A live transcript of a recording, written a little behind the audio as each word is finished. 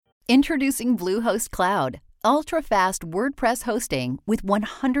Introducing Bluehost Cloud, ultra-fast WordPress hosting with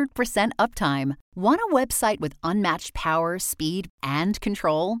 100% uptime. Want a website with unmatched power, speed, and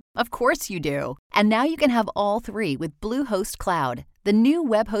control? Of course you do. And now you can have all three with Bluehost Cloud, the new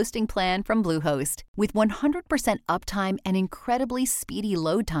web hosting plan from Bluehost. With 100% uptime and incredibly speedy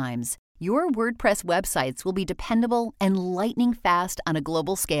load times, your WordPress websites will be dependable and lightning fast on a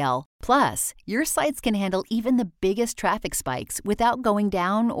global scale. Plus, your sites can handle even the biggest traffic spikes without going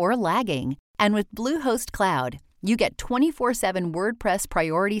down or lagging. And with Bluehost Cloud, you get 24/7 WordPress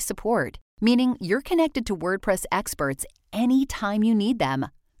priority support, meaning you're connected to WordPress experts anytime you need them.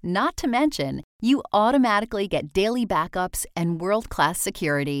 Not to mention, you automatically get daily backups and world-class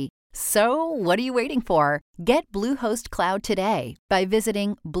security. So, what are you waiting for? Get Bluehost Cloud today by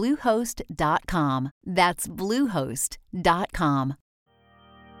visiting Bluehost.com. That's Bluehost.com.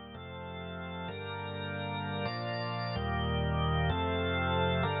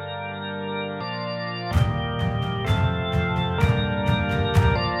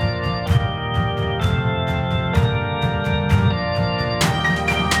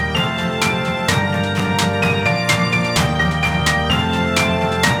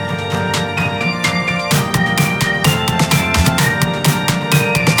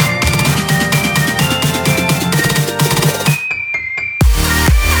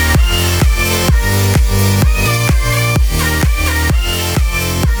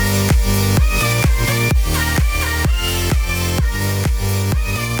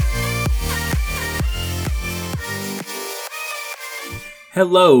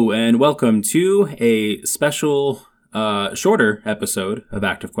 Hello and welcome to a special, shorter episode of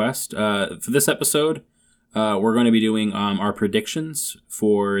Active Quest. For this episode, we're going to be doing our predictions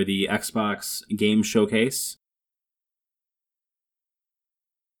for the Xbox Game Showcase.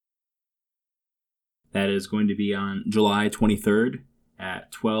 That is going to be on July 23rd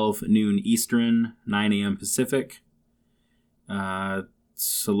at 12 noon Eastern, 9 a.m. Pacific.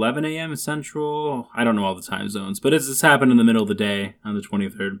 It's 11 a.m. Central. I don't know all the time zones, but it's happened in the middle of the day on the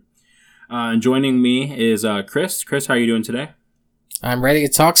 23rd. And joining me is Chris. Chris, how are you doing today? I'm ready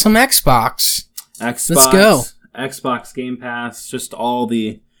to talk some Xbox. Let's go. Xbox Game Pass, just all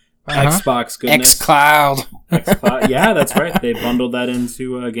the Xbox goodness. xCloud. Yeah, that's right. They bundled that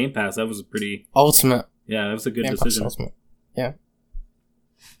into Game Pass. That was a pretty... Ultimate. Yeah, that was a good Game decision. Pass Ultimate. Yeah.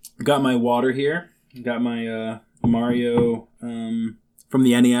 Got my water here. Got my Mario... from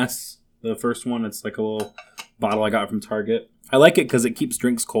the NES, the first one. It's like a little bottle I got from Target. I like it because it keeps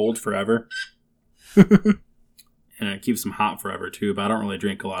drinks cold forever. And it keeps them hot forever, too. But I don't really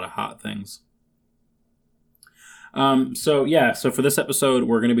drink a lot of hot things. So for this episode,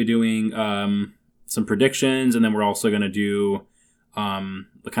 we're going to be doing some predictions. And then we're also going to do kind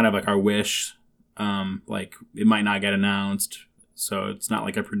of like our wish. Like, it might not get announced. So it's not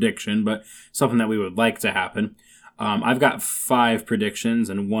like a prediction, but something that we would like to happen. I've got 5 predictions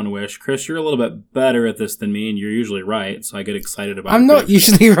and 1 wish. Chris, you're a little bit better at this than me, and you're usually right, so I get excited about it. I'm not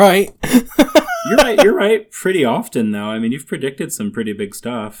usually right. You're right pretty often, though. I mean, you've predicted some pretty big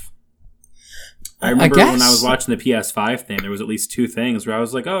stuff. I remember when I was watching the PS5 thing, there was at least 2 things where I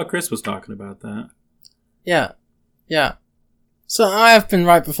was like, oh, Chris was talking about that. Yeah. So I have been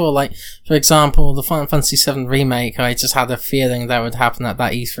right before, like, for example, the Final Fantasy VII Remake, I just had a feeling that would happen at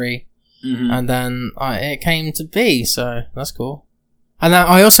that E3. Mm-hmm. And then it came to be, so that's cool. And then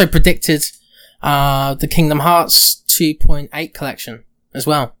I also predicted the Kingdom Hearts 2.8 collection as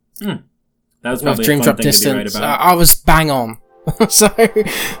well. That was probably Dream a fun Drop thing Distance. to be right about. I was bang on. So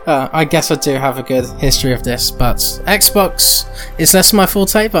I guess I do have a good history of this, but Xbox is less my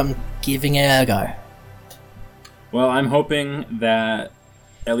forte, but I'm giving it a go. Well, I'm hoping that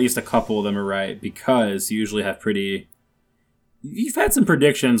at least a couple of them are right, because you usually have pretty... You've had some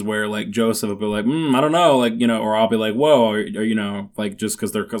predictions where, like, Joseph will be like, I don't know, like, you know, or I'll be like, whoa, or you know, like, just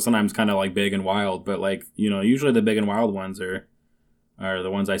because they're sometimes kind of, like, big and wild, but, like, you know, usually the big and wild ones are the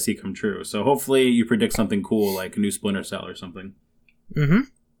ones I see come true. So hopefully you predict something cool, like a new Splinter Cell or something. Mm-hmm.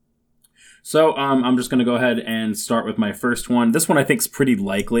 So I'm just going to go ahead and start with my first one. This one I think is pretty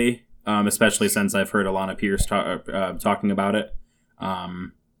likely, especially since I've heard Alana Pierce talking about it.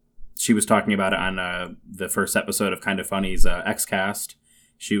 She was talking about it on the first episode of Kind of Funny's Xcast.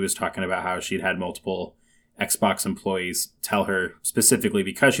 She was talking about how she'd had multiple Xbox employees tell her, specifically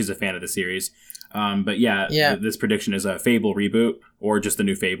because she's a fan of the series. But this prediction is a Fable reboot, or just the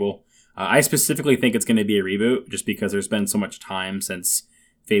new Fable. I specifically think it's going to be a reboot, just because there's been so much time since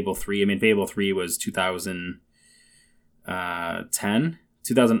Fable 3. I mean, Fable 3 was 2011.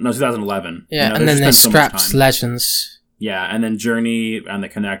 Yeah, you know, and then they scrapped Legends. Yeah, and then Journey on the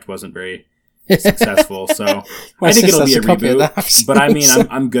Kinect wasn't very successful. So I think it'll be a reboot. But I mean,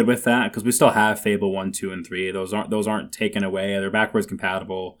 I'm good with that because we still have Fable 1, 2, and 3. Those aren't taken away. They're backwards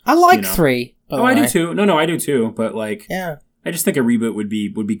compatible. I like 3. Oh, I do too. No, I do too. But like, yeah, I just think a reboot would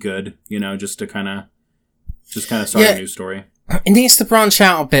be good. Just to kind of start a new story. It needs to branch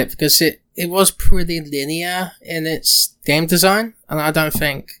out a bit because it was pretty linear in its game design, and I don't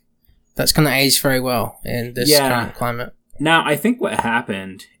think that's going to age very well in this current climate. Now, I think what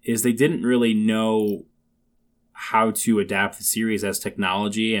happened is they didn't really know how to adapt the series as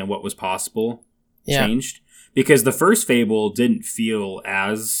technology and what was possible changed. Because the first Fable didn't feel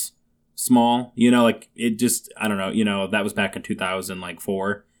as small. Like, it just, I don't know, that was back in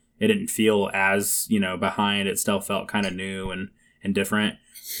 2004. It didn't feel as, behind. It still felt kind of new and different.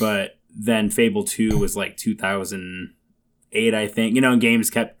 But then Fable 2 was like 2008, I think. And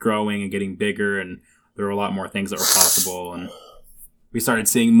games kept growing and getting bigger, and there were a lot more things that were possible. And we started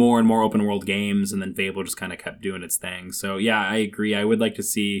seeing more and more open world games, and then Fable just kind of kept doing its thing. So yeah, I agree. I would like to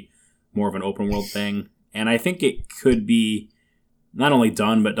see more of an open world thing. And I think it could be not only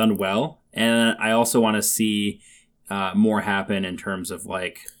done, but done well. And I also want to see more happen in terms of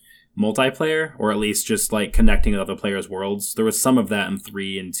like multiplayer, or at least just like connecting with other players' worlds. There was some of that in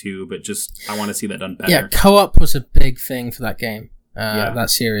 3 and 2, but just I want to see that done better. Yeah, co-op was a big thing for that game, that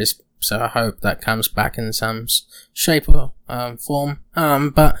series. So I hope that comes back in some shape or form.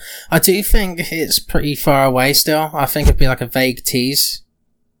 But I do think it's pretty far away still. I think it'd be like a vague tease.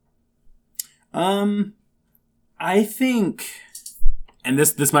 I think, and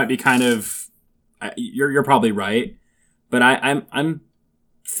this might be kind of, you're probably right, but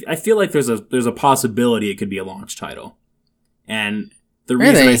I feel like there's a possibility it could be a launch title. And the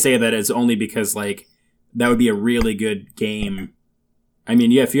reason I say that is only because like that would be a really good game. I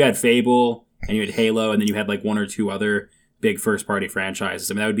mean, if you had Fable and you had Halo and then you had like one or two other big first party franchises,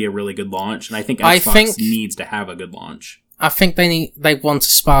 I mean that would be a really good launch. And I think Xbox needs to have a good launch. I think they want to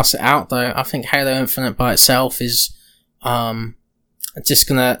sparse it out though. I think Halo Infinite by itself is just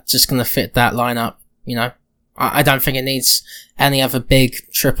gonna fit that lineup, I don't think it needs any other big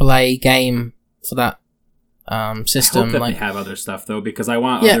AAA game for that system. I hope that they have other stuff though, because I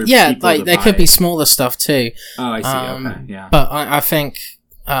want other people like there could be smaller stuff too. Oh, I see. Okay, yeah. But I think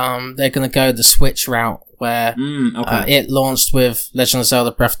they're going to go the Switch route where it launched with Legend of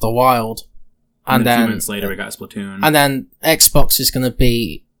Zelda Breath of the Wild, and then a few months later we got Splatoon, and then Xbox's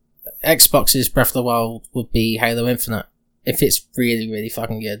Breath of the Wild would be Halo Infinite if it's really, really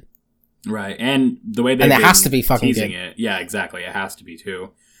fucking good. Right, and the way it has to be fucking good. It, yeah, exactly. It has to be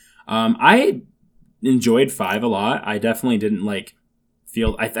too. I enjoyed 5 a lot. I definitely didn't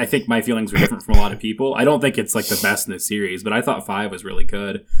feel. I think my feelings were different from a lot of people. I don't think it's the best in the series, but I thought 5 was really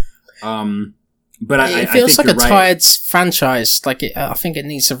good. But it feels like a tired franchise. I think it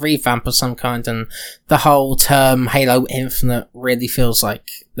needs a revamp of some kind, and the whole term Halo Infinite really feels like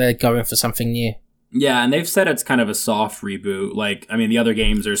they're going for something new. Yeah, and they've said it's kind of a soft reboot. The other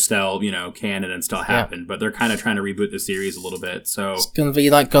games are still, canon and still happen, but they're kind of trying to reboot the series a little bit. So it's going to be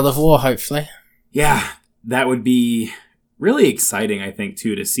like God of War, hopefully. Yeah, that would be really exciting, I think,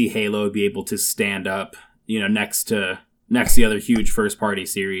 too, to see Halo be able to stand up, next to the other huge first-party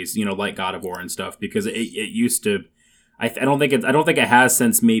series, like God of War and stuff, because it used to. I don't think it has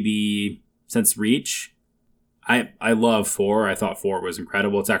since Reach. I love 4. I thought 4 was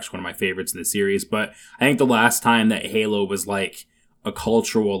incredible. It's actually one of my favorites in the series. But I think the last time that Halo was a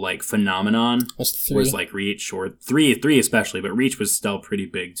cultural phenomenon was Reach, or 3 especially. But Reach was still pretty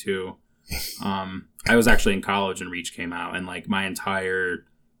big too. I was actually in college and Reach came out, and my entire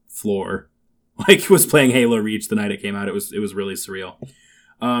floor was playing Halo Reach the night it came out. It was really surreal.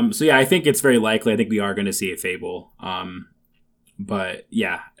 So yeah, I think it's very likely. I think we are going to see a Fable. But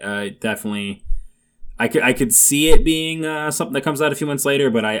yeah, definitely. I could see it being something that comes out a few months later,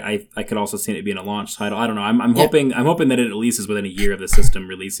 but I could also see it being a launch title. I don't know. I'm hoping that it at least is within a year of the system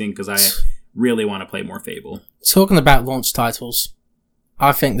releasing, because I really want to play more Fable. Talking about launch titles,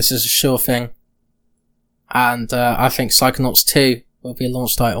 I think this is a sure thing, and I think Psychonauts 2 will be a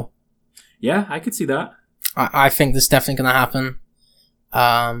launch title. Yeah, I could see that. I think this is definitely going to happen,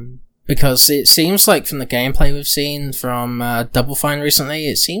 because it seems like from the gameplay we've seen from Double Fine recently,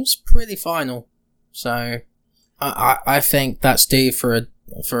 it seems pretty final. So, I think that's due for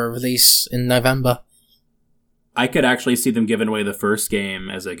a release in November. I could actually see them giving away the first game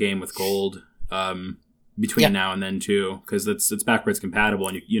as a game with gold between now and then too, because it's backwards compatible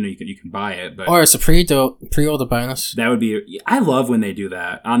and you can buy it. But or it's a pre-order bonus. That would be. I love when they do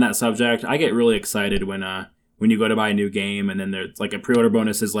that. On that subject, I get really excited when you go to buy a new game and then there's a pre-order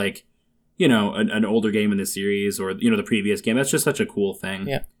bonus is an older game in the series or the previous game. That's just such a cool thing.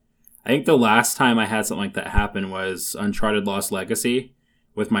 Yeah. I think the last time I had something like that happen was Uncharted Lost Legacy.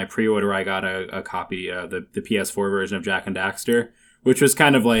 With my pre-order, I got a copy, the PS4 version of Jak and Daxter, which was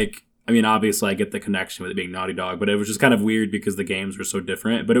kind of like, I mean, obviously I get the connection with it being Naughty Dog, but it was just kind of weird because the games were so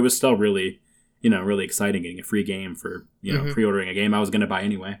different, but it was still really, really exciting getting a free game for, pre-ordering a game I was going to buy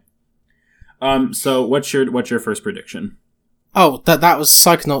anyway. So what's your first prediction? Oh, that was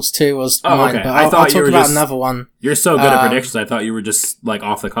Psychonauts 2 was mine, okay. but I'll talk about another one. You're so good at predictions, I thought you were just like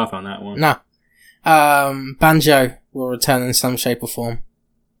off the cuff on that one. No. Banjo will return in some shape or form.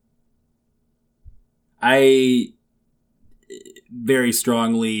 I very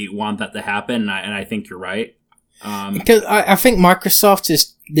strongly want that to happen, and I think you're right. Because I think Microsoft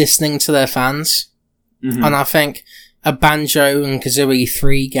is listening to their fans, and I think a Banjo and Kazooie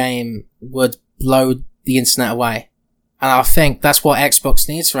 3 game would blow the internet away. And I think that's what Xbox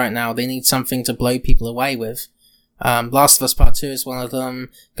needs right now. They need something to blow people away with. Last of Us Part 2 is one of them.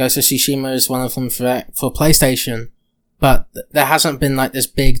 Ghost of Tsushima is one of them for PlayStation. But there hasn't been like this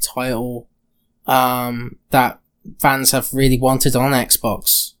big title that fans have really wanted on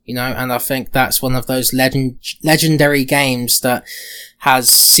Xbox, and I think that's one of those legendary games that has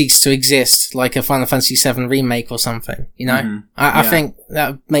ceased to exist, like a Final Fantasy VII remake or something, I think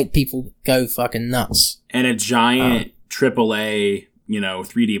that would make people go fucking nuts. And a giant AAA,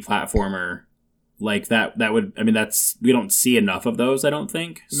 3D platformer like that would, I mean, we don't see enough of those, I don't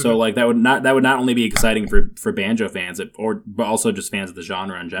think. So like that would not only be exciting for Banjo fans, but also just fans of the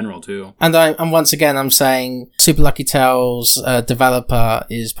genre in general too. And once again, I'm saying Super Lucky Tales developer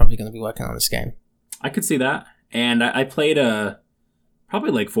is probably going to be working on this game. I could see that. And I played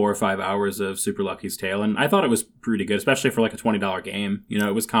probably like 4 or 5 hours of Super Lucky's Tale, and I thought it was pretty good, especially for like a $20 game.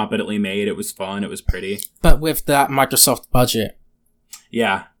 It was competently made, it was fun, it was pretty. But with that Microsoft budget.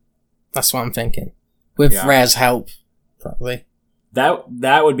 Yeah. That's what I'm thinking. With Rare's help, probably.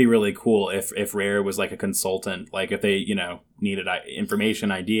 That would be really cool if Rare was like a consultant, like if they, needed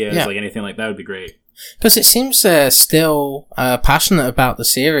information, ideas, like anything like that would be great. Because it seems they're still passionate about the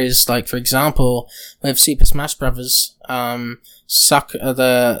series. Like, for example, with Super Smash Bros., the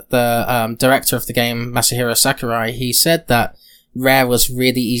director of the game, Masahiro Sakurai, he said that Rare was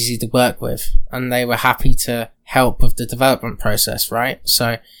really easy to work with, and they were happy to help with the development process, right?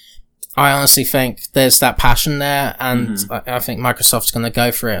 So I honestly think there's that passion there, and I think Microsoft's going to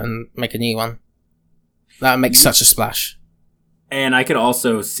go for it and make a new one. That would make such a splash. And I could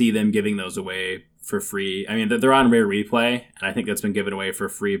also see them giving those away for free. I mean, they're on Rare Replay, and I think that's been given away for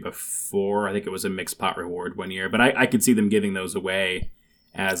free before. I think it was a mixed pot reward one year, but I could see them giving those away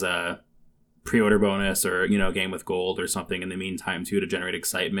as a pre-order bonus or, a game with gold or something in the meantime, too, to generate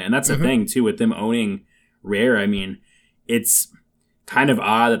excitement. And that's the thing, too, with them owning Rare. I mean, it's kind of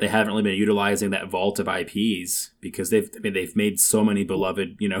odd that they haven't really been utilizing that vault of IPs, because they've made so many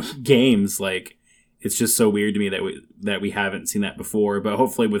beloved, games. Like, it's just so weird to me that we haven't seen that before. But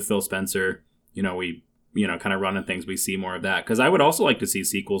hopefully with Phil Spencer, we kind of running things, we see more of that. Because I would also like to see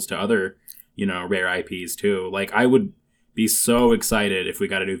sequels to other, Rare IPs too. Like, I would be so excited if we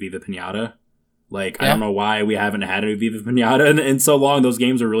got a new Viva Pinata. Like, I don't know why we haven't had a new Viva Pinata in so long. Those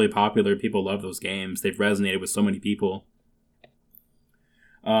games are really popular. People love those games. They've resonated with so many people.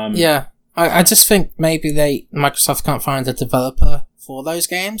 I just think maybe Microsoft can't find a developer for those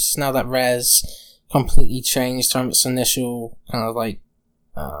games now that Rare's completely changed from its initial kind of like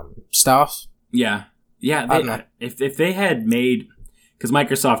staff. Yeah. If they had made, because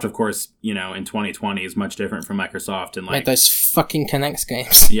Microsoft, of course, in 2020 is much different from Microsoft and like made those fucking Kinect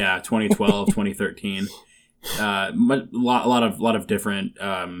games. Yeah, 2012, 2013. Lot of different,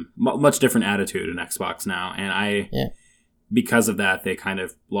 much different attitude in Xbox now, and because of that, they kind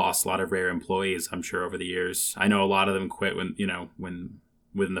of lost a lot of Rare employees, I'm sure, over the years. I know a lot of them quit when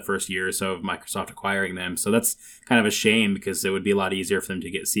within the first year or so of Microsoft acquiring them. So that's kind of a shame, because it would be a lot easier for them to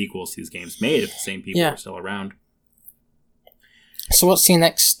get sequels to these games made if the same people are still around. So what's your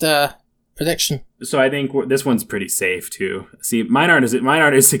next prediction? So I think this one's pretty safe too. See, mine aren't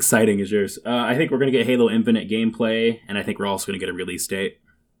as exciting as yours. I think we're going to get Halo Infinite gameplay, and I think we're also going to get a release date.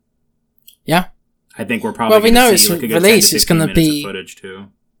 Yeah. I think we're probably going to see like a good release. It's going to be footage too.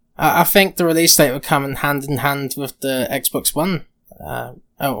 I think the release date would come in hand with the Xbox One,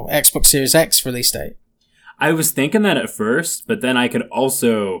 Xbox Series X release date. I was thinking that at first, but then I could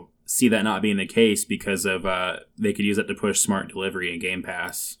also see that not being the case, because of they could use it to push smart delivery and Game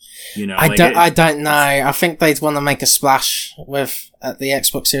Pass. I don't know. I think they'd want to make a splash with the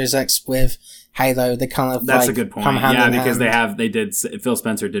Xbox Series X with Halo. They kind of that's a good point. Yeah, because they did. Phil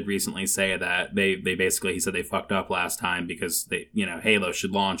Spencer did recently say that they basically, he said they fucked up last time, because they Halo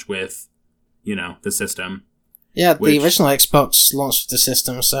should launch with the system. Yeah, the original Xbox launched with the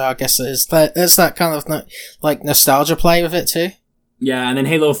system, so I guess there's that kind of like nostalgia play with it too. Yeah, and then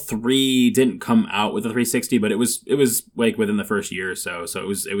Halo 3 didn't come out with the 360, but it was like within the first year or so. So it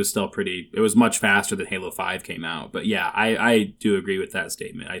was still it was much faster than Halo 5 came out. But yeah, I do agree with that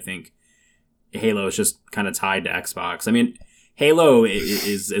statement. I think Halo is just kind of tied to Xbox. I mean, Halo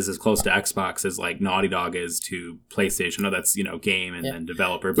is as close to Xbox as like Naughty Dog is to PlayStation. I know that's, game and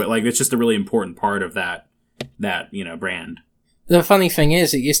developer, but like it's just a really important part of that brand. The funny thing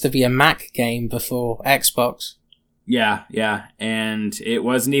is, it used to be a Mac game before Xbox. Yeah, and it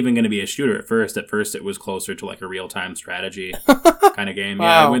wasn't even going to be a shooter at first. At first, it was closer to like a real-time strategy kind of game.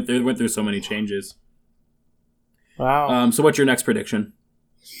 Wow. Yeah, it went through so many changes. Wow. So what's your next prediction?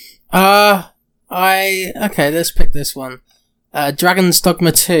 Okay, let's pick this one. Dragon's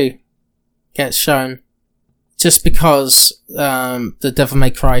Dogma 2 gets shown just because the Devil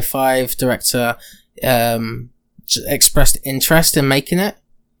May Cry 5 director expressed interest in making it.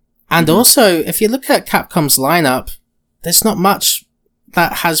 And also, if you look at Capcom's lineup, there's not much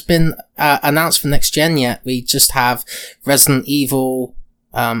that has been announced for next gen yet. We just have Resident Evil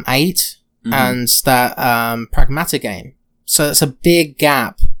 8 and that Pragmata game. So it's a big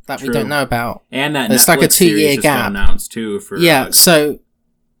gap that we don't know about. And that it's Netflix like a 2-year just gap. got announced too for so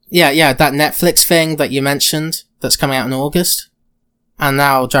that Netflix thing that you mentioned that's coming out in August, and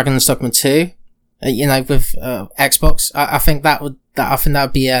now Dragon's Dogma 2. With Xbox, I think that would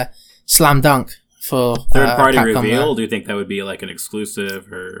be a slam dunk for third party Capcom reveal. there. Do you think that would be like an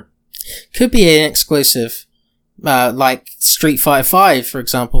exclusive or could be an exclusive, like Street Fighter 5, for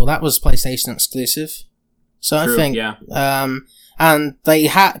example? That was PlayStation exclusive. So True, I think, yeah. And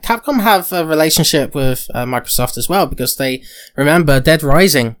Capcom have a relationship with Microsoft as well, because they remember Dead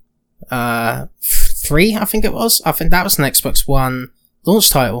Rising 3, I think it was. I think that was an Xbox One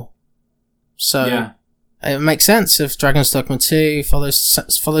launch title. So yeah. It makes sense if Dragon's Dogma 2 follows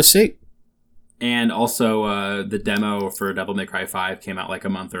suit. And also, the demo for Devil May Cry 5 came out like a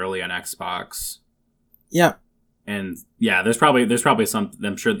month early on Xbox. Yeah. And yeah, there's probably some,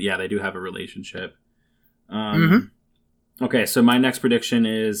 I'm sure, yeah, they do have a relationship. Okay, so my next prediction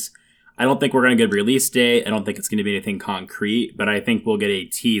is, I don't think we're going to get a release date. I don't think it's going to be anything concrete, but I think we'll get a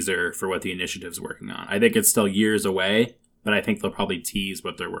teaser for what the initiative's working on. I think it's still years away, but I think they'll probably tease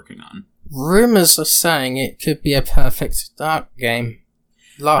what they're working on. Rumors are saying it could be a perfect dark game.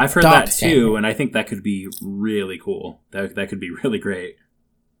 I've heard that too, and I think that could be really cool. That could be really great.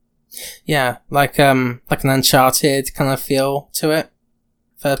 Yeah, like an Uncharted kind of feel to it.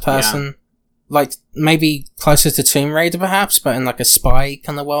 Third person. Yeah. Like, maybe closer to Tomb Raider perhaps, but in like a spy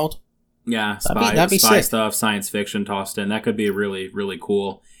kind of world. Yeah, that'd be spy sick. Stuff, science fiction tossed in. That could be really, really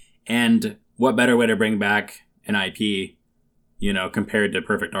cool. And what better way to bring back an IP, compared to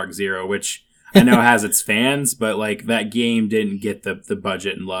Perfect Dark Zero, which I know has its fans, but like that game didn't get the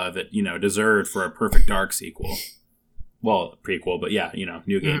budget and love it, deserved for a Perfect Dark sequel. Well, prequel, but yeah,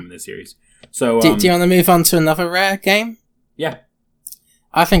 new game in this series. So, do you want to move on to another Rare game? Yeah.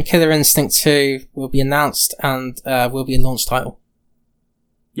 I think Killer Instinct 2 will be announced and will be a launch title.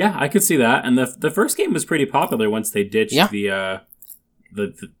 Yeah, I could see that. And the first game was pretty popular once they ditched the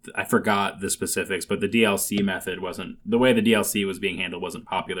I forgot the specifics, but the DLC method wasn't, the way the DLC was being handled wasn't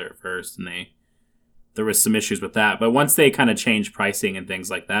popular at first, and there was some issues with that. But once they kind of changed pricing and things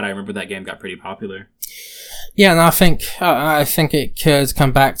like that, I remember that game got pretty popular. Yeah, and I think it could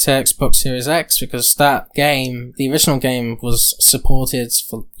come back to Xbox Series X, because that game, the original game, was supported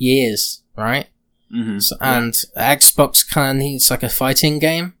for years, right? Mm-hmm. And Xbox kind of needs like a fighting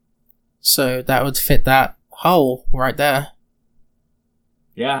game, so that would fit that hole right there.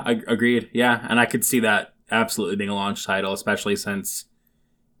 Yeah, agreed. Yeah, and I could see that absolutely being a launch title, especially since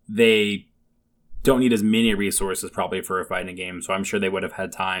they don't need as many resources probably for a fighting game, so I'm sure they would have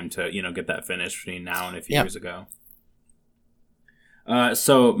had time to, get that finished between now and a few years ago.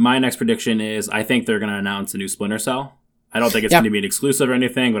 So my next prediction is, I think they're going to announce a new Splinter Cell. I don't think it's going to be an exclusive or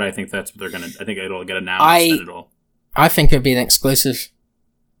anything, but I think that's what they're going to, I think it'll get announced I think it'll be an exclusive.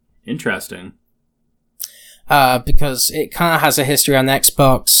 Interesting. Because it kind of has a history on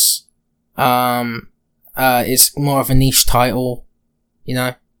Xbox. It's more of a niche title,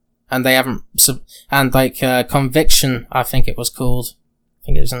 and they haven't, and like, Conviction, I think it was called. I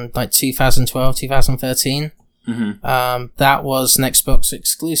think it was in like 2012, 2013. Mm-hmm. That was an Xbox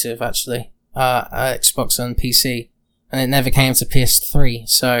exclusive, actually. Xbox and PC. And it never came to PS3.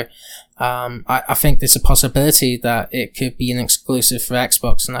 So, I think there's a possibility that it could be an exclusive for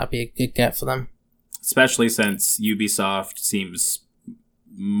Xbox, and that'd be a good get for them. Especially since Ubisoft seems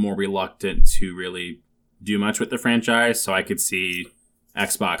more reluctant to really do much with the franchise, so I could see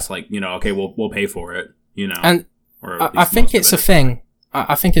Xbox like, okay, we'll pay for it, you know. And or I think it's a thing.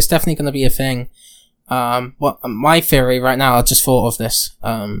 I think it's definitely going to be a thing. My theory right now, I just thought of this.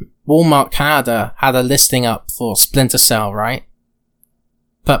 Walmart Canada had a listing up for Splinter Cell, right?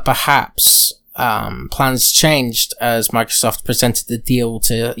 But perhaps plans changed as Microsoft presented the deal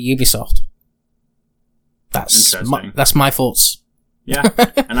to Ubisoft. That's my thoughts. Yeah,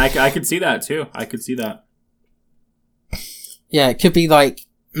 and I could see that too. I could see that. Yeah, it could be like,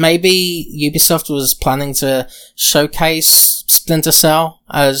 maybe Ubisoft was planning to showcase Splinter Cell,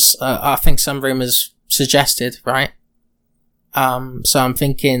 as I think some rumors suggested, right? So I'm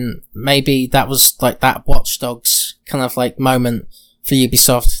thinking maybe that was like that Watch Dogs kind of like moment for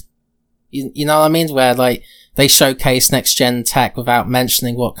Ubisoft. You know what I mean? Where like they showcase next gen tech without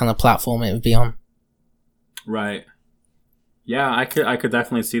mentioning what kind of platform it would be on. Right. Yeah, I could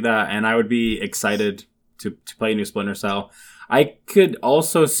definitely see that, and I would be excited to play a new Splinter Cell. I could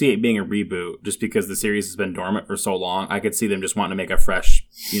also see it being a reboot, just because the series has been dormant for so long. I could see them just wanting to make a fresh,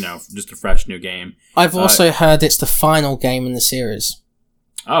 just a fresh new game. I've also heard it's the final game in the series.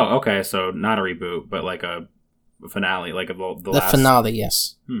 Oh, okay. So not a reboot, but like a finale, like the last finale.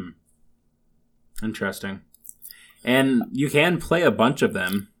 Yes. Interesting. And you can play a bunch of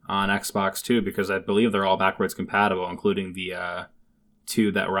them on Xbox too, because I believe they're all backwards compatible, including the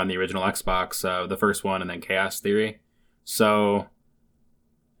two that were on the original Xbox, the first one and then Chaos Theory. So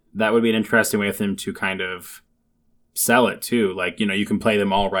that would be an interesting way for them to kind of sell it too. Like, you can play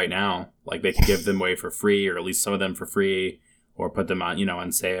them all right now. Like they could give them away for free, or at least some of them for free, or put them on,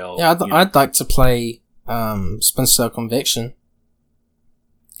 on sale. Yeah, I'd like to play Splinter Cell Conviction.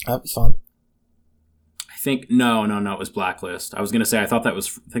 That'd be fun. I think no, it was Blacklist. I was gonna say I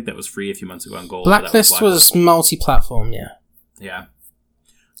think that was free a few months ago on Gold. Blacklist was multi-platform, yeah. Yeah.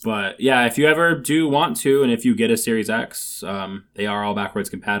 But yeah, if you ever do want to, and if you get a Series X, they are all backwards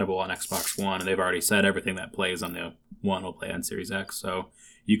compatible on Xbox One, and they've already said everything that plays on the One will play on Series X, so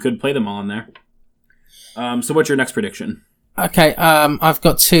you could play them all on there. So what's your next prediction? Okay, I've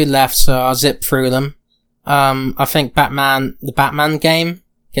got 2 left, so I'll zip through them. I think the Batman game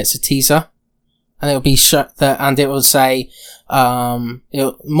gets a teaser, and it'll be and it will say, more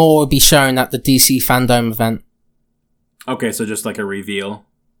will be shown at the DC Fandom event. Okay, so just like a reveal.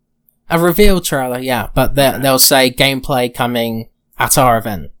 A reveal trailer, yeah, but they'll say gameplay coming at our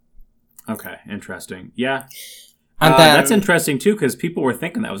event. Okay, interesting. Yeah. And then, that's interesting too, because people were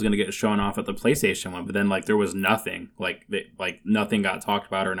thinking that was going to get shown off at the PlayStation one, but then there was nothing. Nothing got talked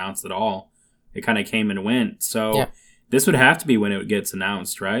about or announced at all. It kind of came and went. So This would have to be when it gets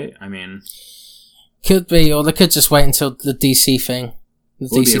announced, right? I mean, could be, or they could just wait until the DC thing, the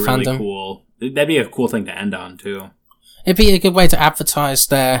DC Fandom. That'd be a cool thing to end on too. It'd be a good way to advertise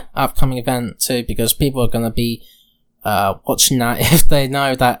their upcoming event too, because people are going to be watching that if they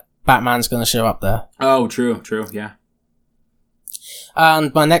know that Batman's going to show up there. Oh, true, yeah.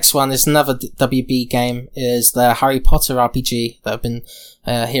 And my next one is another WB game, is the Harry Potter RPG that I've been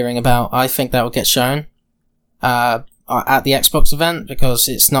hearing about. I think that will get shown at the Xbox event, because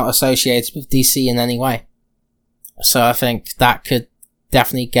it's not associated with DC in any way. So I think that could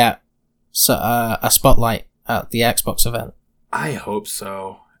definitely get a spotlight at the Xbox event. I hope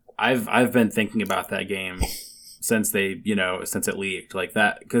so. I've been thinking about that game since since it leaked like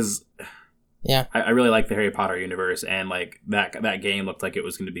that, because I really like the Harry Potter universe, and like that game looked like it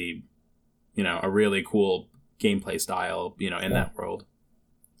was going to be a really cool gameplay style in that world.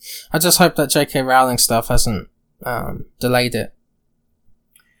 I just hope that J.K. Rowling stuff hasn't delayed it.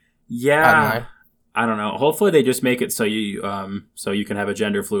 Yeah, I don't know. Hopefully they just make it so you can have a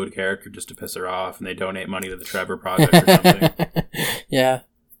gender fluid character just to piss her off, and they donate money to the Trevor Project or something. Yeah,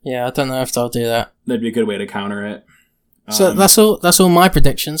 I don't know if they'll do that. That'd be a good way to counter it. So that's all my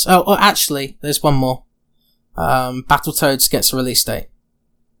predictions. Oh, actually, there's one more. Battletoads gets a release date.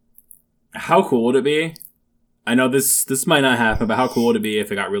 How cool would it be? I know this might not happen, but how cool would it be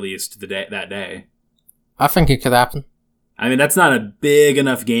if it got released that day? I think it could happen. I mean, that's not a big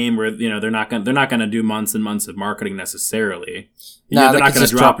enough game where they're not gonna do months and months of marketing necessarily. No, they're not gonna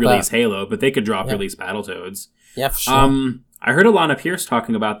drop release Halo, but they could drop release Battletoads. Yeah, for sure. I heard Alana Pierce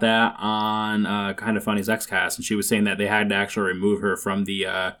talking about that on Kind of Funny's Xcast, and she was saying that they had to actually remove her from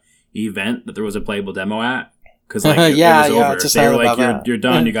the event that there was a playable demo at, because it was over. They were like, "You're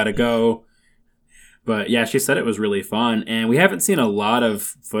done. You got to go." But yeah, she said it was really fun, and we haven't seen a lot of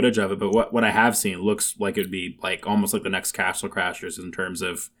footage of it. But what I have seen looks like it'd be like almost like the next Castle Crashers in terms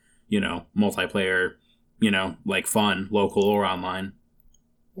of multiplayer, like fun, local or online.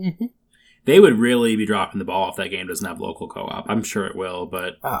 Mm-hmm. They would really be dropping the ball if that game doesn't have local co-op. I'm sure it will,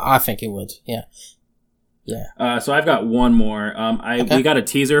 but I think it would. Yeah. Yeah. So I've got one more. Okay. We got a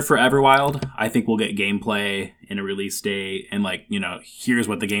teaser for Everwild. I think we'll get gameplay and a release date, and here's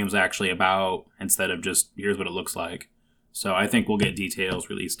what the game's actually about instead of just here's what it looks like. So I think we'll get details,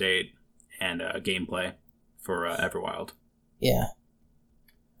 release date, and gameplay for Everwild. Yeah.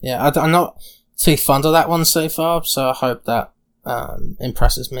 Yeah, I'm not too fond of that one so far, so I hope that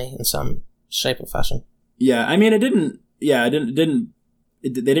impresses me in some shape or fashion. Yeah, I mean, it didn't. Yeah, they didn't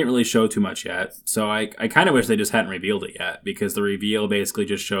really show too much yet, so I kind of wish they just hadn't revealed it yet, because the reveal basically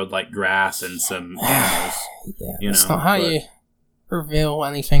just showed like grass and some animals. Yeah, that's not how you reveal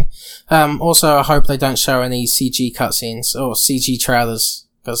anything. Also, I hope they don't show any CG cutscenes or CG trailers,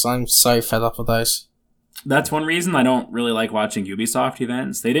 because I'm so fed up with those. That's one reason I don't really like watching Ubisoft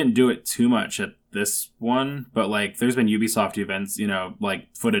events. They didn't do it too much at this one, but like there's been Ubisoft events, like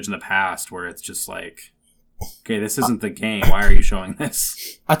footage in the past where it's just like, okay, this isn't the game. Why are you showing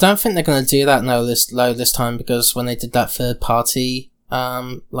this? I don't think they're going to do that this time, because when they did that third party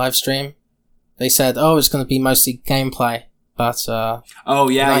live stream, they said, it's going to be mostly gameplay, but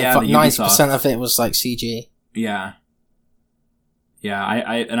 90% of it was like CG. Yeah. Yeah,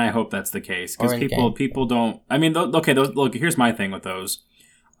 I hope that's the case, because people don't. I mean, look. Here's my thing with those.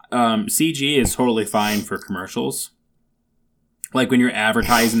 CG is totally fine for commercials, like when you're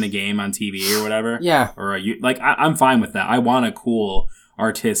advertising the game on TV or whatever. Yeah. Or I'm fine with that. I want a cool,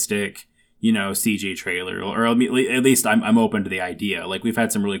 artistic, CG trailer, or at least I'm open to the idea. Like we've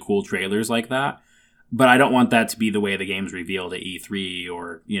had some really cool trailers like that, but I don't want that to be the way the game's revealed at E3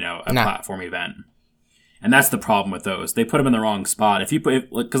 or a platform event. And that's the problem with those. They put them in the wrong spot.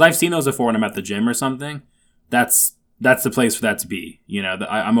 Because I've seen those before when I'm at the gym or something. That's the place for that to be.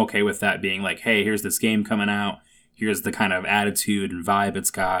 I'm okay with that being like, hey, here's this game coming out. Here's the kind of attitude and vibe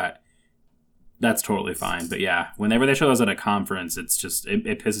it's got. That's totally fine. But yeah, whenever they show those at a conference, it's just,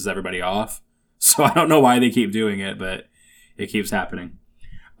 it pisses everybody off. So I don't know why they keep doing it, but it keeps happening.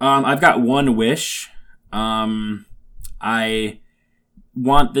 I've got one wish. I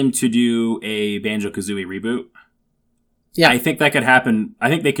want them to do a Banjo-Kazooie reboot. Yeah. I think that could happen. I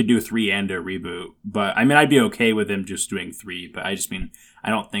think they could do 3 and a reboot, but I mean, I'd be okay with them just doing 3, but I just mean, I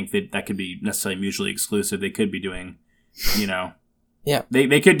don't think that could be necessarily mutually exclusive. They could be doing, yeah.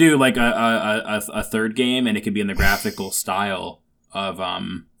 They could do like a third game, and it could be in the graphical style of,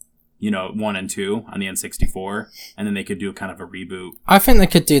 1 and 2 on the N64, and then they could do kind of a reboot. I think they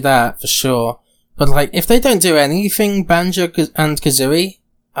could do that for sure. But like, if they don't do anything Banjo and Kazooie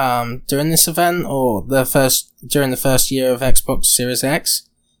during this event or during the first year of Xbox Series X,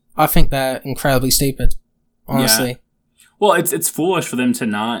 I think they're incredibly stupid. Honestly. Yeah. Well, it's foolish for them to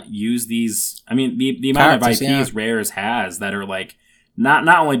not use these. I mean, the amount of IPs Rare has that are like, not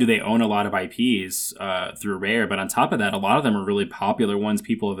only do they own a lot of IPs through Rare, but on top of that, a lot of them are really popular ones.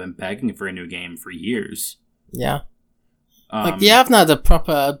 People have been begging for a new game for years. Yeah. You haven't had a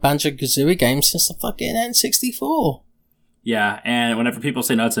proper Banjo-Kazooie game since the fucking N64. Yeah, and whenever people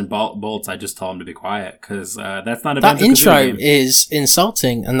say nuts and bolts, I just tell them to be quiet, because that's not a That Banjo-Kazooie intro game. is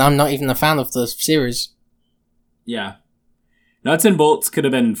insulting, and I'm not even a fan of the series. Yeah. Nuts and bolts could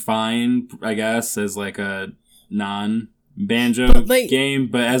have been fine, I guess, as like a non-Banjo game,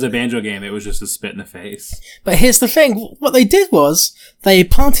 but as a Banjo game, it was just a spit in the face. But here's the thing, what they did was, they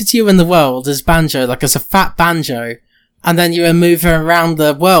planted you in the world as Banjo, like as a fat Banjo, and then you were moving around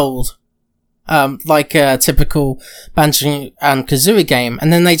the world, like a typical Banjo and Kazooie game,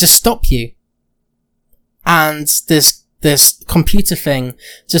 and then they just stop you. And this computer thing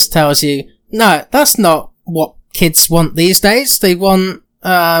just tells you, no, that's not what kids want these days. They want,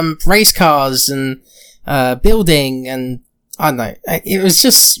 race cars and, building, and I don't know. It was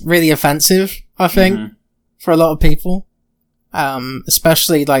just really offensive, I think, for a lot of people.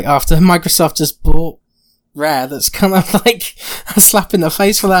 Especially like after Microsoft just bought Rare. That's kind of like a slap in the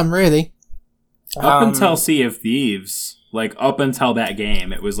face for them, really. Up until Sea of Thieves, like up until that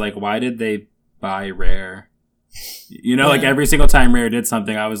game, it was like, why did they buy Rare? Like every single time Rare did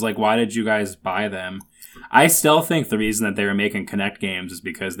something, I was like, why did you guys buy them? I still think the reason that they were making Kinect games is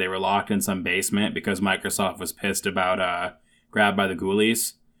because they were locked in some basement because Microsoft was pissed about Grabbed by the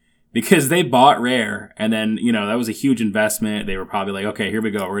Ghoulies. Because they bought Rare, and then, that was a huge investment. They were probably like, okay, here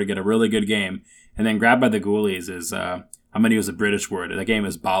we go. We're going to get a really good game. And then Grabbed by the Ghoulies is, I'm going to use a British word. The game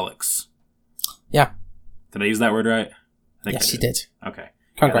is bollocks. Yeah. Did I use that word right? Yes, you did. Okay.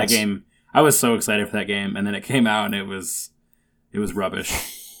 Congrats. Yeah, that game, I was so excited for that game, and then it came out, and it was rubbish.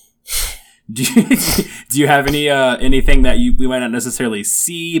 Do you have anything that we might not necessarily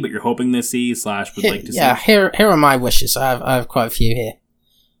see, but you're hoping to see / would like to see? Yeah, here are my wishes. I have quite a few here.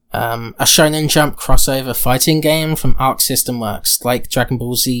 A Shonen Jump crossover fighting game from Arc System Works, like Dragon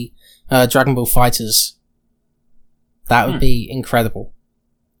Ball Z, Dragon Ball Fighters. That would be incredible.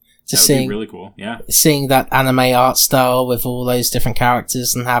 Just that would be really cool, yeah. Seeing that anime art style with all those different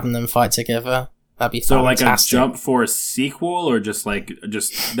characters and having them fight together, that'd be fantastic. So like a Jump Force sequel, or just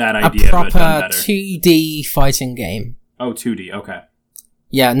that idea, a proper but done better? 2D fighting game. Oh, 2D, okay.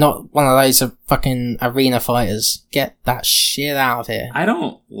 Yeah, not one of those fucking arena fighters. Get that shit out of here. I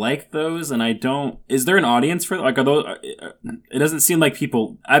don't like those, and I don't... Is there an audience for... Like, are those... It doesn't seem like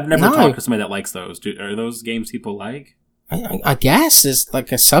people... I've never talked to somebody that likes those. Are those games people like? I guess there's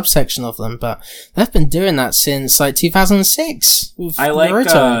like a subsection of them, but they've been doing that since like 2006. I like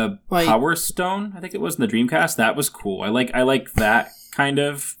Naruto. Power Stone, I think it was, in the Dreamcast. That was cool. I like that kind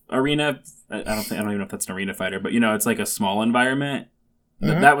of arena. I don't even know if that's an arena fighter, but it's like a small environment.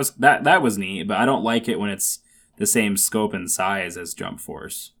 Mm-hmm. That was neat, but I don't like it when it's the same scope and size as Jump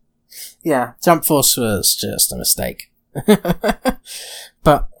Force. Yeah, Jump Force was just a mistake.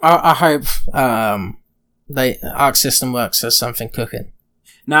 But I hope Arc System Works has something cooking.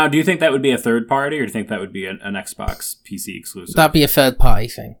 Now, do you think that would be a third party, or do you think that would be an Xbox PC exclusive? That'd be a third party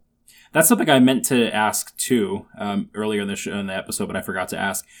thing. That's something I meant to ask too earlier in the episode, but I forgot to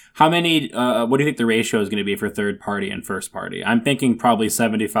ask. How many? What do you think the ratio is going to be for third party and first party? I'm thinking probably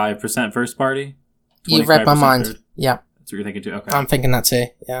 75% first party. You read my mind. Third. Yeah, that's what you're thinking too. Okay, I'm thinking that too.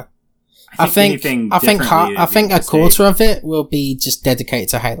 Yeah, I think a quarter of it will be just dedicated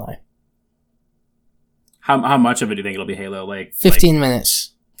to Halo. How much of it do you think it'll be Halo? 15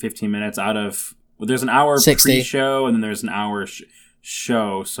 minutes. 15 minutes out of... Well, there's an hour 60. pre-show, and then there's an hour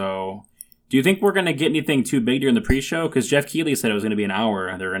show, so... Do you think we're going to get anything too big during the pre-show? Because Jeff Keighley said it was going to be an hour,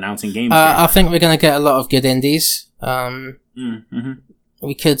 and they're announcing games. I think we're going to get a lot of good indies. Mm-hmm.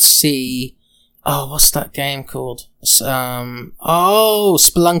 We could see... Oh, what's that game called? Spelunky.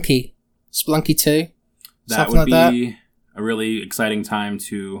 Spelunky 2. That would be a really exciting time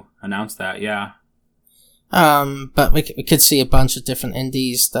to announce that, yeah. But we could see a bunch of different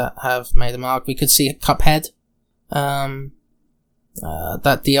indies that have made a mark. We could see Cuphead, that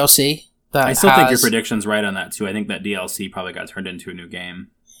DLC. I still think your prediction's right on that too. I think that DLC probably got turned into a new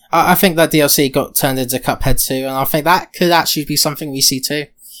game. I think that DLC got turned into Cuphead too, and I think that could actually be something we see too,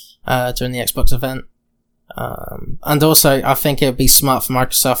 during the Xbox event. And also, I think it would be smart for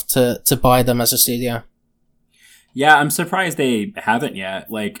Microsoft to buy them as a studio. Yeah, I'm surprised they haven't yet.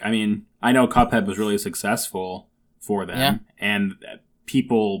 I know Cuphead was really successful for them, and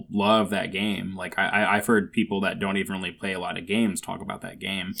people love that game. I've heard people that don't even really play a lot of games talk about that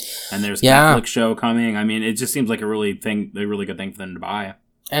game. And there's a Netflix show coming. It just seems like a really good thing for them to buy.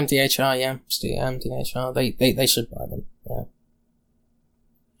 MDHR, yeah. MDHR, they should buy them, yeah.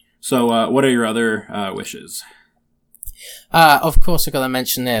 So, what are your other wishes? Of course, I've got to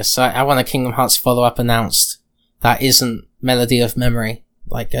mention this. I want a Kingdom Hearts follow-up announced. That isn't Melody of Memory.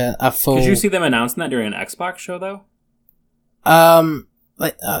 A full... Did you see them announcing that during an Xbox show, though?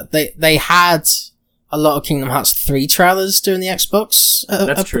 They had a lot of Kingdom Hearts 3 trailers during the Xbox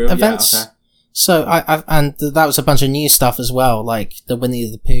events. Yeah, okay. So, and that was a bunch of new stuff as well, like the Winnie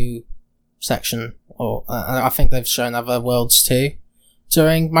the Pooh section, or I think they've shown other worlds too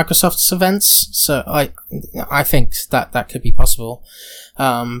during Microsoft's events. So I think that could be possible.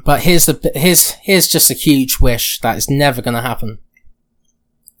 But here's just a huge wish that is never going to happen.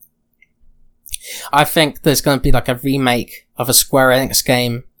 I think there's going to be a remake of a Square Enix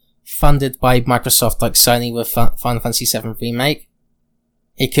game funded by Microsoft, like Sony with Final Fantasy VII Remake.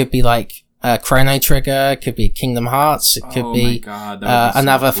 It could be Chrono Trigger, it could be Kingdom Hearts, it could be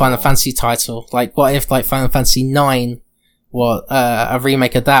another Final Fantasy title. What if Final Fantasy IX, a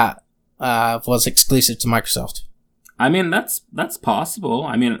remake of that, was exclusive to Microsoft? That's possible.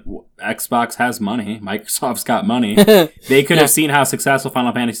 Xbox has money. Microsoft's got money. They could have seen how successful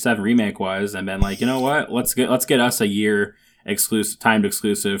Final Fantasy VII Remake was and been you know what? Let's get us a year timed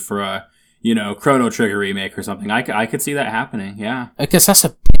exclusive for a, Chrono Trigger remake or something. I could see that happening, yeah. Because that's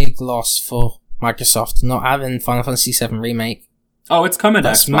a big loss for Microsoft, not having Final Fantasy VII Remake. Oh, it's coming to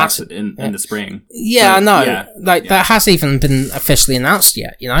Xbox in the spring. Yeah, I know. That hasn't even been officially announced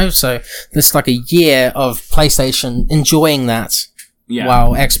yet, So there's a year of PlayStation enjoying that,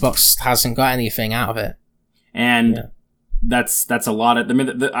 while Xbox hasn't got anything out of it. And that's a lot of...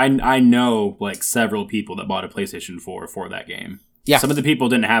 I know several people that bought a PlayStation 4 for that game. Yeah. Some of the people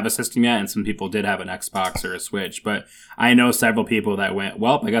didn't have a system yet, and some people did have an Xbox or a Switch. But I know several people that went,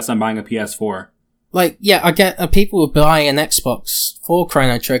 well, I guess I'm buying a PS4. I get people will buy an Xbox for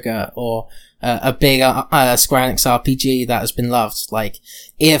Chrono Trigger or a big Square Enix RPG that has been loved.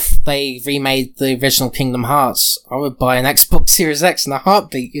 If they remade the original Kingdom Hearts, I would buy an Xbox Series X in a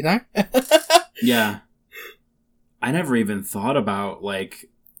heartbeat, Yeah. I never even thought about,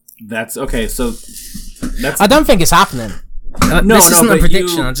 that's... Okay, so I don't think it's happening. This isn't a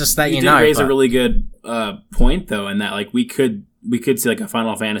prediction. I'm just letting you know. You raise a really good point, though, in that like we could see like a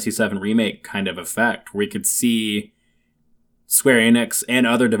Final Fantasy VII remake kind of effect, where we could see Square Enix and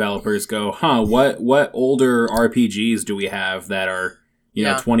other developers go, what older RPGs do we have that are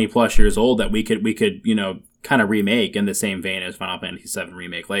 20 plus years old that we could kind of remake in the same vein as Final Fantasy VII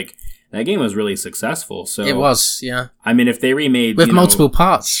remake. Like, that game was really successful. So it was, yeah. I mean, if they remade with multiple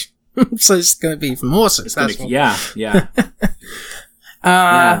parts, so it's going to be even more successful. Yeah. Yeah,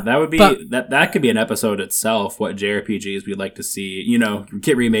 that would be that could be an episode itself. What JRPGs we'd like to see,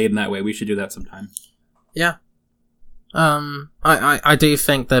 get remade in that way. We should do that sometime. Yeah. I do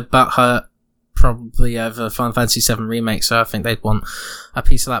think that butthurt probably over Final Fantasy VII remake, so I think they'd want a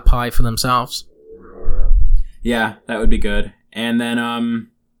piece of that pie for themselves. Yeah, that would be good. And then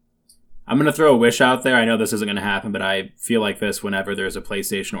I'm going to throw a wish out there. I know this isn't going to happen, but I feel like this whenever there's a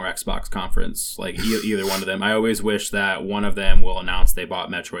PlayStation or Xbox conference, like either one of them. I always wish that one of them will announce they bought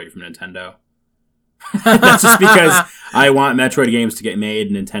Metroid from Nintendo. That's just because I want Metroid games to get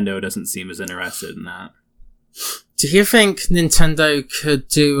made, and Nintendo doesn't seem as interested in that. Do you think Nintendo could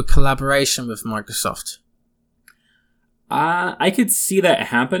do a collaboration with Microsoft? I could see that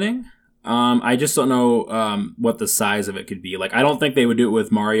happening. I just don't know what the size of it could be. Like, I don't think they would do it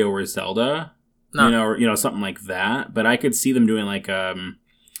with Mario or Zelda, or something like that. But I could see them doing like I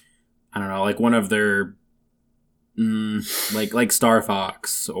don't know, like one of their like Star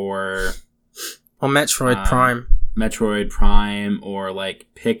Fox or Metroid Prime. Metroid Prime or like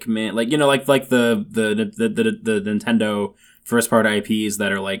Pikmin, like like the Nintendo first party IPs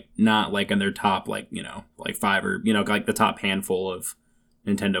that are like not like in their top like 5 or like the top handful of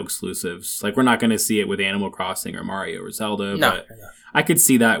Nintendo exclusives. Like, we're not going to see it with Animal Crossing or Mario or Zelda, but I could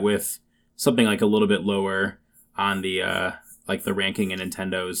see that with something like a little bit lower on the like the ranking in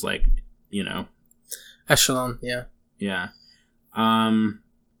Nintendo's like echelon. Yeah.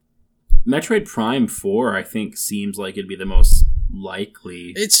 Metroid Prime 4, I think, seems like it'd be the most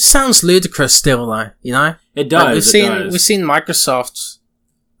likely. It just sounds ludicrous still, though, It does. Like, we've seen Microsoft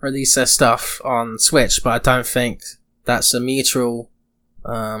release their stuff on Switch, but I don't think that's a mutual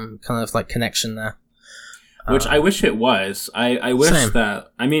kind of like connection there. Which I wish it was. I wish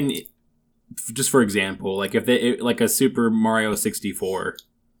that. I mean, just for example, like if like a Super Mario 64,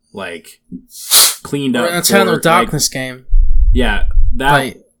 like cleaned up, or an Eternal Darkness game. Yeah,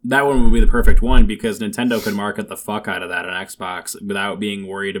 that one would be the perfect one, because Nintendo could market the fuck out of that on Xbox without being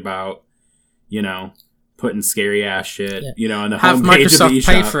worried about, putting scary ass shit, on the homepage of the eShop. Have Microsoft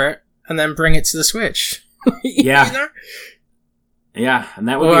pay for it and then bring it to the Switch. Yeah. Yeah, and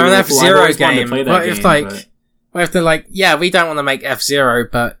that would be an F-Zero game. What if they're like, yeah, we don't want to make F-Zero,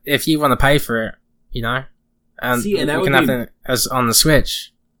 but if you want to pay for it, and we can have it as on the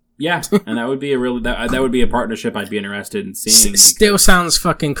Switch. Yeah, and that would be that would be a partnership I'd be interested in seeing. Still sounds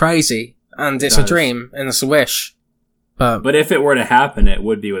fucking crazy, and it's a dream, and it's a wish. But if it were to happen, it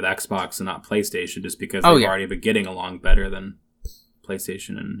would be with Xbox and not PlayStation, just because they've already been getting along better than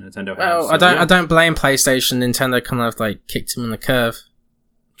PlayStation and Nintendo have. Well, so, I don't blame PlayStation. Nintendo kind of like kicked them in the curve.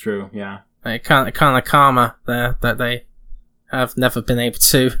 True, yeah. Like, kind of karma there that they have never been able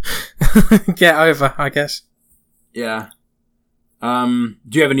to get over, I guess. Yeah. Do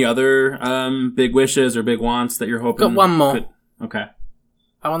you have any other big wishes or big wants that you're hoping? Got one more. Okay.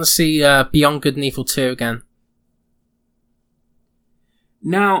 I want to see Beyond Good and Evil 2 again.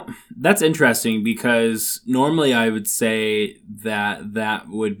 Now, that's interesting, because normally I would say that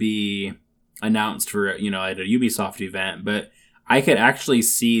would be announced for, at a Ubisoft event, but I could actually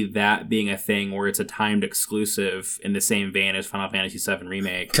see that being a thing where it's a timed exclusive in the same vein as Final Fantasy VII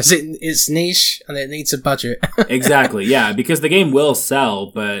Remake. Because it's niche and it needs a budget. Exactly, yeah, because the game will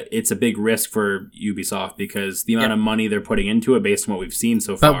sell, but it's a big risk for Ubisoft because the amount of money they're putting into it based on what we've seen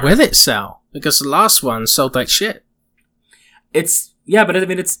so far. But will it sell? Because the last one sold like shit. Yeah, but I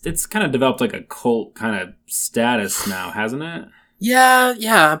mean, it's kind of developed like a cult kind of status now, hasn't it?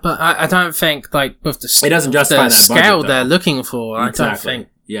 Yeah, but I don't think, like, with the it doesn't justify that scale budget, they're looking for, exactly. I don't think.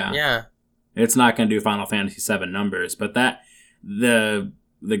 Yeah. It's not going to do Final Fantasy VII numbers, but the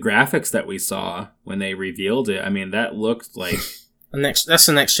graphics that we saw when they revealed it, I mean, that looked like... that's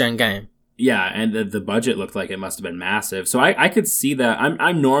the next-gen game. Yeah, and the budget looked like it must have been massive. So I could see that.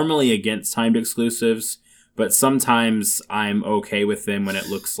 I'm normally against timed exclusives, but sometimes I'm okay with them when it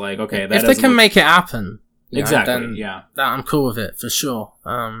looks like, okay, that if they can make it happen... Exactly, then I'm cool with it, for sure.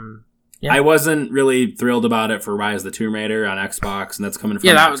 I wasn't really thrilled about it for Rise of the Tomb Raider on Xbox, and that's coming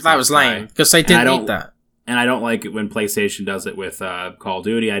from that was lame, because they didn't need that. And I don't like it when PlayStation does it with Call of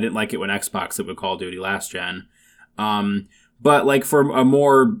Duty. I didn't like it when Xbox did it with Call of Duty last gen. But like for a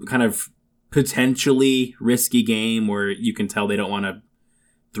more kind of potentially risky game where you can tell they don't want to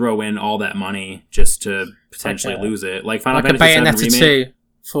throw in all that money just to potentially lose it. Like Final Fantasy VII Remake 2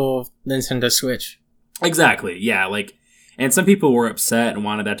 for Nintendo Switch. Exactly, yeah. Like, and some people were upset and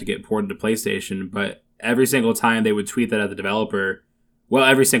wanted that to get ported to PlayStation, but every single time they would tweet that at the developer, well,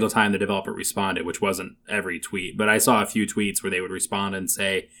 every single time the developer responded, which wasn't every tweet, but I saw a few tweets where they would respond and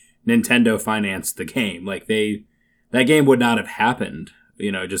say, Nintendo financed the game. Like, that game would not have happened.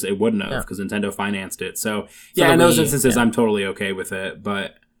 Just it wouldn't have because Nintendo financed it. So, yeah, in those instances, I'm totally okay with it.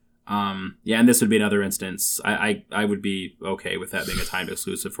 But, and this would be another instance. I would be okay with that being a timed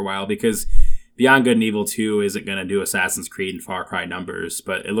exclusive for a while because Beyond Good and Evil 2 isn't going to do Assassin's Creed and Far Cry numbers,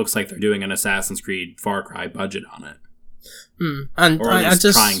 but it looks like they're doing an Assassin's Creed Far Cry budget on it. And or at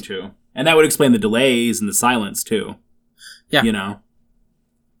least trying to. And that would explain the delays and the silence, too. Yeah.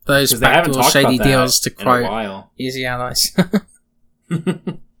 Those backdoor shady deals to quote Easy Allies.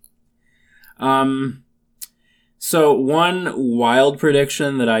 So one wild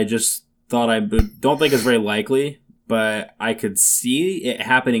prediction that I just thought don't think is very likely, but I could see it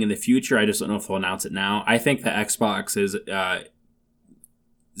happening in the future. I just don't know if they'll announce it now. I think that Xbox is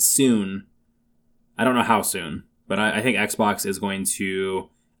soon. I don't know how soon, but I think Xbox is going to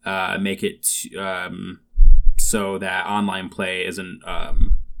make it so that online play isn't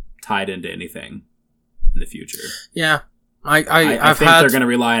tied into anything in the future. Yeah. I think they're going to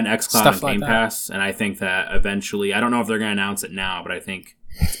rely on xCloud and Game Pass, and I think that eventually, I don't know if they're going to announce it now, but I think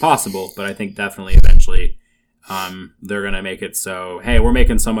it's possible, but I think definitely eventually they're going to make it so, hey, we're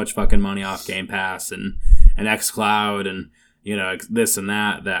making so much fucking money off Game Pass and xCloud and, this and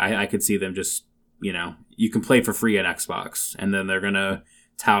that I could see them just, you can play for free at Xbox, and then they're going to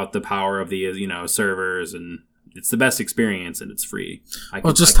tout the power of the, servers, and it's the best experience and it's free.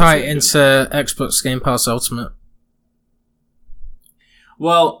 Just tie it into Xbox Game Pass Ultimate.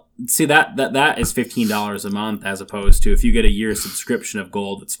 Well, see, that is $15 a month as opposed to if you get a year subscription of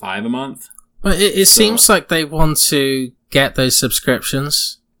Gold, it's $5 a month. But it seems like they want to get those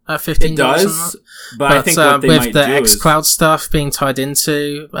subscriptions at $15 it does, a month. But I think what they with might the do xCloud stuff being tied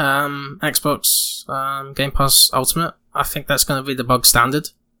into Xbox Game Pass Ultimate, I think that's going to be the bog standard.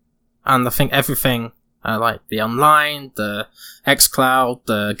 And I think everything, like the online, the xCloud,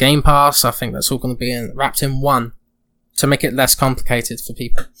 the Game Pass, I think that's all going to be wrapped in one. To make it less complicated for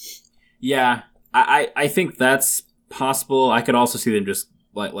people. Yeah, I think that's possible. I could also see them just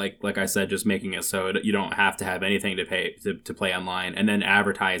like I said, just making it so you don't have to have anything to pay to play online, and then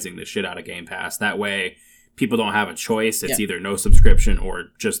advertising the shit out of Game Pass. That way, people don't have a choice. It's either no subscription or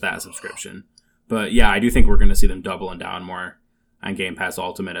just that subscription. But yeah, I do think we're going to see them doubling down more on Game Pass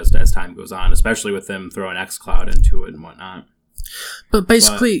Ultimate as time goes on, especially with them throwing xCloud into it and whatnot. But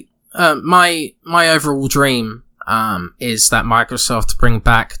basically, my overall dream. Is that Microsoft bring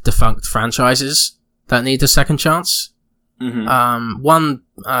back defunct franchises that need a second chance. Mm-hmm. One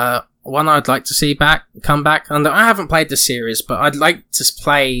I'd like to see come back, and I haven't played the series, but I'd like to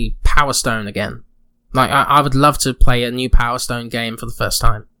play Power Stone again. Like, I would love to play a new Power Stone game for the first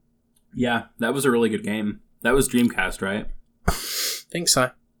time. Yeah, that was a really good game. That was Dreamcast, right? Think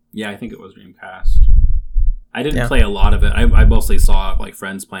so. Yeah, I think it was Dreamcast. I didn't play a lot of it. I mostly saw like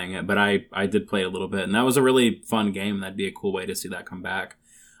friends playing it, but I did play it a little bit, and that was a really fun game. That'd be a cool way to see that come back.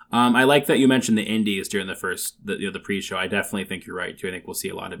 I like that you mentioned the indies during the pre-show. I definitely think you're right too. I think we'll see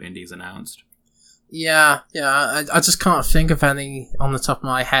a lot of indies announced. Yeah. I just can't think of any on the top of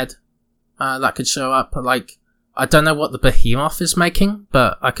my head that could show up. Like, I don't know what the Behemoth is making,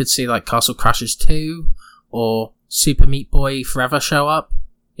 but I could see like Castle Crashers 2 or Super Meat Boy Forever show up.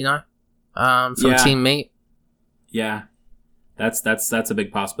 From Team Meat. Yeah, that's a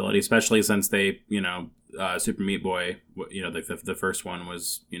big possibility, especially since they, Super Meat Boy, the first one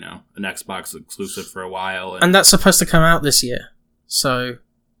was, an Xbox exclusive for a while. And that's supposed to come out this year. So,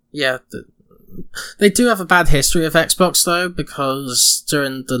 yeah, they do have a bad history of Xbox, though, because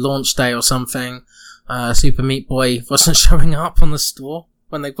during the launch day or something, Super Meat Boy wasn't showing up on the store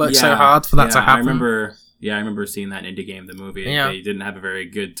when they worked so hard for that to happen. I remember seeing that in Indie Game, the movie. Yeah. They didn't have a very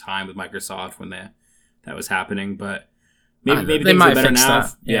good time with Microsoft when that was happening, but maybe things are better now.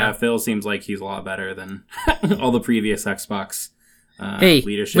 Yeah, Phil seems like he's a lot better than all the previous Xbox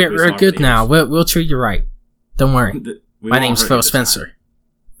leadership. We're good now. We'll treat you right. Don't worry. My name's Phil Spencer.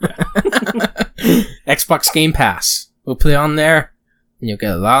 Yeah. Xbox Game Pass. We'll put it on there, and you'll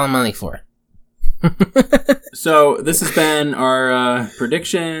get a lot of money for it. So this has been our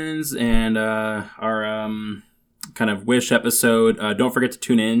predictions and our kind of wish episode. Don't forget to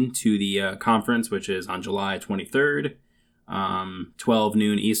tune in to the conference, which is on July 23rd, 12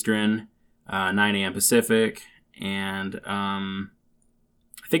 noon Eastern, 9 a.m. Pacific, and I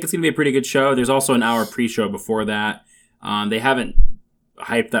think it's going to be a pretty good show. There's also an hour pre-show before that. They haven't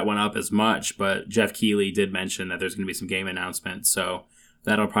hyped that one up as much, but Jeff Keighley did mention that there's going to be some game announcements, so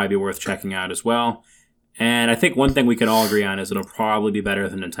that'll probably be worth checking out as well. And I think one thing we can all agree on is it'll probably be better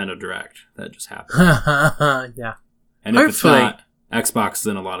than Nintendo Direct that just happened. Yeah. And if it's not, Xbox is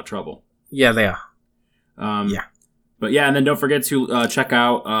in a lot of trouble. Yeah, they are. Yeah. But yeah, and then don't forget to check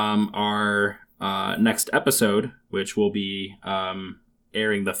out our next episode, which will be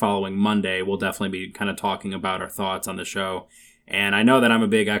airing the following Monday. We'll definitely be kind of talking about our thoughts on the show. And I know that I'm a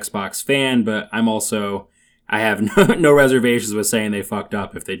big Xbox fan, but I have no reservations with saying they fucked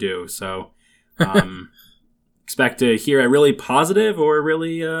up if they do. So expect to hear a really positive or a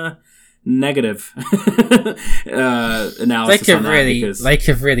really negative analysis on that. They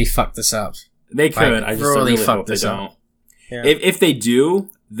could really fuck this up. They could. I just really hope they don't. Yeah. If they do,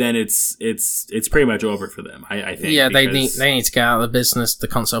 then it's pretty much over for them. I think. Yeah, they need to get out of the business, the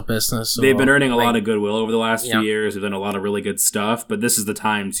console business. They've been earning a lot of goodwill over the last few years. They've done a lot of really good stuff, but this is the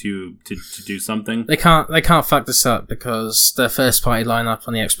time to do something. They can't fuck this up because their first party lineup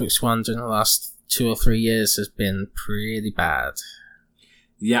on the Xbox One during the last 2 or 3 years has been pretty bad.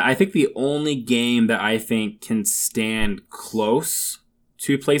 Yeah, I think the only game that I think can stand close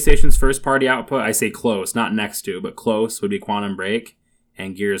to PlayStation's first party output, I say close, not next to, but close, would be Quantum Break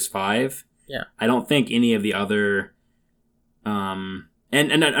and Gears 5. Yeah. I don't think any of the other and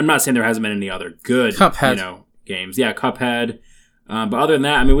I'm not saying there hasn't been any other good Cuphead. Games. Yeah, Cuphead. But other than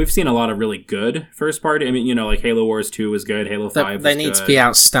that, I mean, we've seen a lot of really good first party. I mean, like Halo Wars 2 was good, Halo 5 was good. They need to be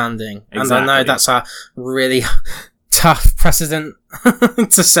outstanding. Exactly. And I know that's a really tough precedent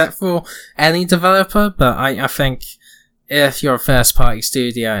to set for any developer, but I think if you're a first party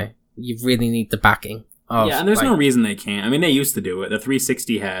studio, you really need the backing of... Yeah, and there's no reason they can't. I mean, they used to do it. The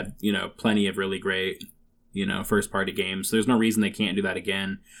 360 had, plenty of really great, first party games. So there's no reason they can't do that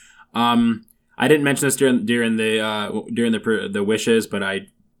again. I didn't mention this during the wishes, but I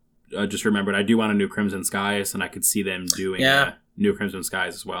just remembered I do want a New Crimson Skies, and I could see them doing New Crimson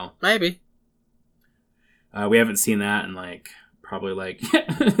Skies as well. Maybe. We haven't seen that in probably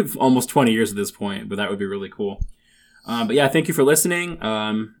almost 20 years at this point, but that would be really cool. But yeah, thank you for listening.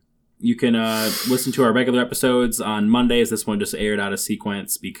 You can listen to our regular episodes on Mondays. This one just aired out of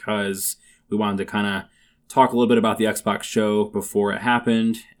sequence because we wanted to kind of talk a little bit about the Xbox show before it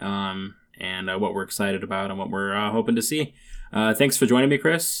happened, and what we're excited about and what we're hoping to see. Thanks for joining me,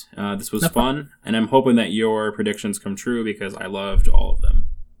 Chris. This was fun, and I'm hoping that your predictions come true because I loved all of them.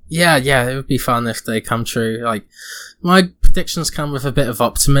 Yeah, it would be fun if they come true. My predictions come with a bit of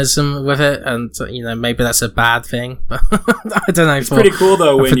optimism with it, and, maybe that's a bad thing, but I don't know. It's pretty cool,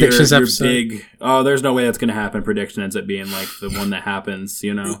 though, when your big, there's no way that's going to happen prediction ends up being, the one that happens,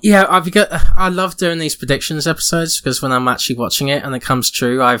 Yeah, I love doing these predictions episodes, because when I'm actually watching it and it comes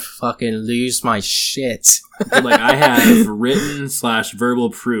true, I fucking lose my shit. I have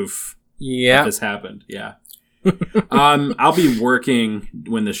written/verbal proof that this happened, yeah. I'll be working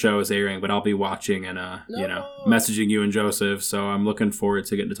when the show is airing, but I'll be watching and messaging you and Joseph, so I'm looking forward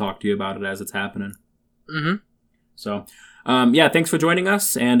to getting to talk to you about it as it's happening. Mm-hmm. So, thanks for joining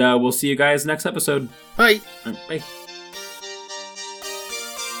us, and we'll see you guys next episode. Bye. Bye.